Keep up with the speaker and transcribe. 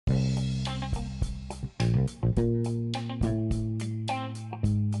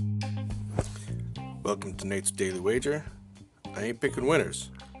Welcome to Nate's Daily Wager. I ain't picking winners,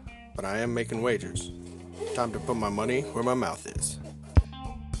 but I am making wagers. Time to put my money where my mouth is.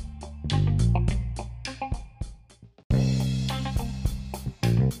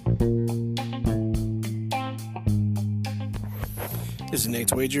 This is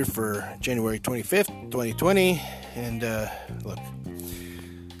Nate's Wager for January 25th, 2020. And look,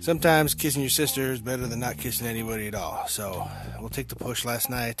 sometimes kissing your sister is better than not kissing anybody at all. So we'll take the push last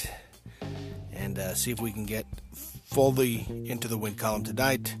night and see if we can get fully into the win column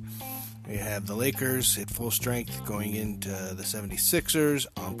tonight. We have the Lakers at full strength going into the 76ers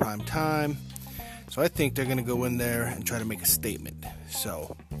on prime time. So I think they're going to go in there and try to make a statement.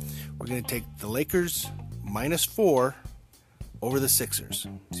 So we're going to take the Lakers -4 over the Sixers.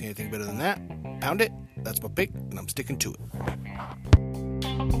 See anything better than that? Pound it. That's my pick, and I'm sticking to it.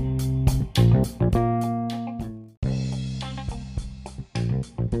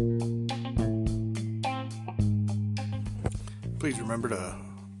 Please remember to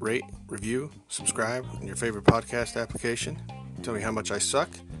rate, review, subscribe in your favorite podcast application. Tell me how much I suck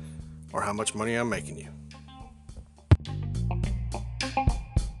or how much money I'm making you.